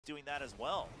doing that as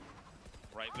well.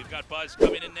 Right, we've got Buzz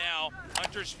coming in now.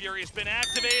 Hunter's Fury has been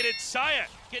activated. Saya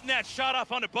getting that shot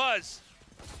off onto Buzz.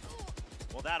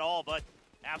 Well, that all but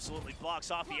absolutely blocks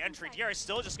off the entry. DRX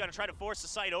still just going to try to force the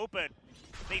site open.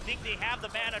 They think they have the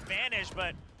man advantage,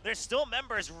 but there's still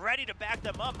members ready to back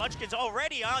them up. Munchkin's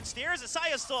already on stairs, and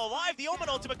Saya's still alive. The Omen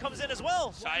ultimate comes in as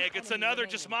well. Saya gets another,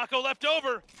 just MaKo left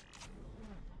over.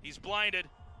 He's blinded.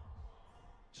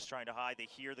 Just trying to hide. They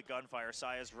hear the gunfire.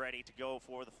 Saya's ready to go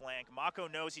for the flank.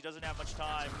 MaKo knows he doesn't have much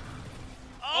time.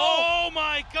 Oh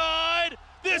my God!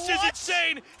 This is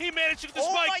insane! He managed to get the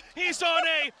spike. He's on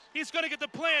A. He's going to get the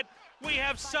plant. We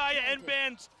have Saya and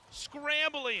Ben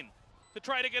scrambling to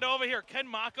try to get over here. Can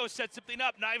MaKo set something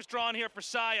up? Knives drawn here for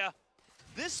Saya.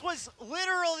 This was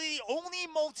literally the only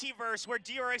multiverse where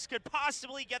DRX could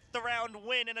possibly get the round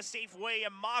win in a safe way,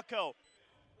 and MaKo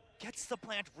gets the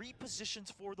plant,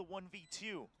 repositions for the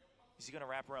 1v2. Is he gonna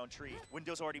wrap around tree?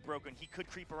 Window's already broken, he could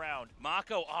creep around.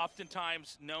 MaKo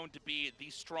oftentimes known to be the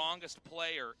strongest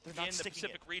player in the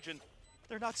Pacific region.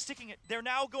 They're not sticking it. They're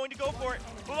now going to go for it.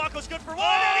 MaKo's good for one,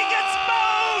 and he gets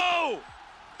both!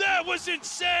 That was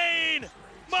insane!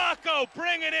 MaKo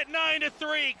bringing it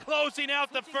 9-3, closing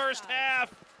out the first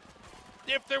half.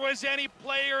 If there was any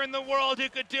player in the world who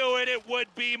could do it, it would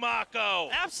be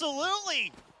MaKo.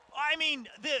 Absolutely! I mean,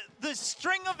 the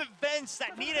string of events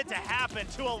that needed to happen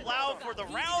to allow for the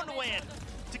round win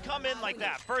to come in like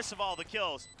that. First of all, the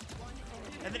kills.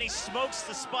 And then he smokes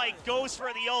the spike, goes for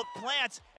the ult, plants,